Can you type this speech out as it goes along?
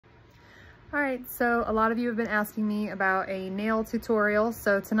All right, so a lot of you have been asking me about a nail tutorial.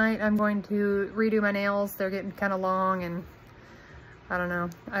 So tonight I'm going to redo my nails. They're getting kind of long and I don't know.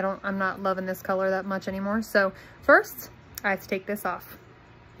 I'm not loving this color that much anymore. So first I have to take this off.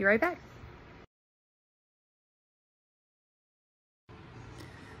 Be right back.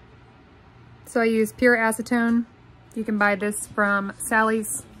 So I use pure acetone. You can buy this from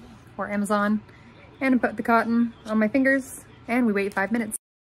Sally's or Amazon. And I put the cotton on my fingers and we wait 5 minutes.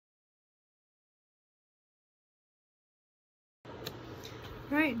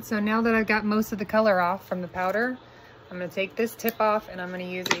 All right, so now that I've got most of the color off from the powder, I'm gonna take this tip off and I'm gonna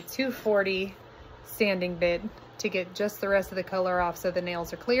use a 240 sanding bit to get just the rest of the color off so the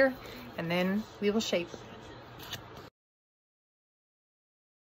nails are clear, and then we will shape.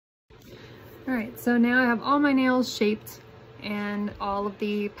 All right, so now I have all my nails shaped and all of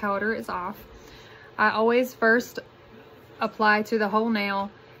the powder is off. I always first apply to the whole nail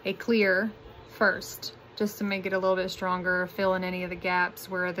a clear first, just to make it a little bit stronger, fill in any of the gaps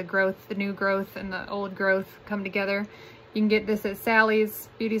where the new growth and the old growth come together. You can get this at Sally's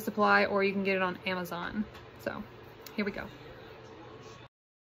Beauty Supply or you can get it on Amazon. So here we go.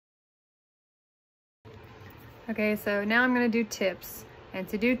 Okay, so now I'm gonna do tips. And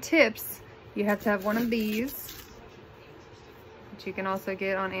to do tips, you have to have one of these, which you can also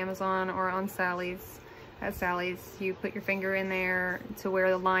get on Amazon or on Sally's. At Sally's, you put your finger in there to where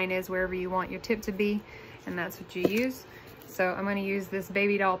the line is, wherever you want your tip to be, and that's what you use. So I'm going to use this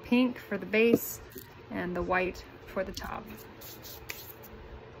Baby Doll pink for the base and the white for the top.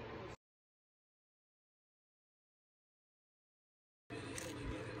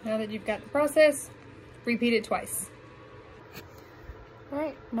 Now that you've got the process, repeat it twice. All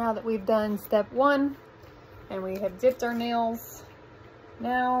right, now that we've done step 1 and we have dipped our nails,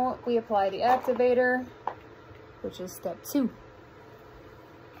 now we apply the activator, which is step 2.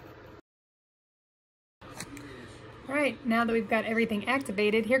 All right, now that we've got everything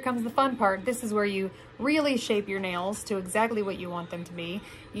activated, here comes the fun part. This is where you really shape your nails to exactly what you want them to be.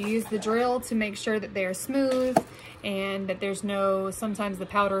 You use the drill to make sure that they're smooth and that there's sometimes the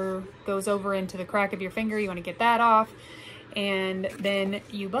powder goes over into the crack of your finger. You want to get that off. And then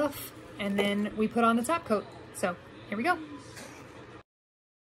you buff, and then we put on the top coat. So here we go.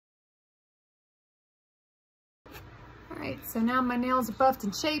 All right, so now my nails are buffed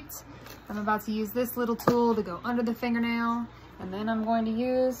and shaped. I'm about to use this little tool to go under the fingernail, and then I'm going to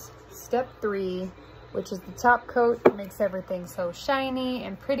use step 3, which is the top coat. It makes everything so shiny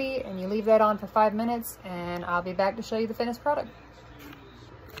and pretty, and you leave that on for 5 minutes, and I'll be back to show you the finished product.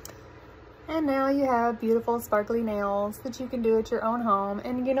 And now you have beautiful sparkly nails that you can do at your own home.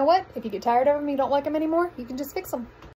 And you know what? If you get tired of them, you don't like them anymore, you can just fix them.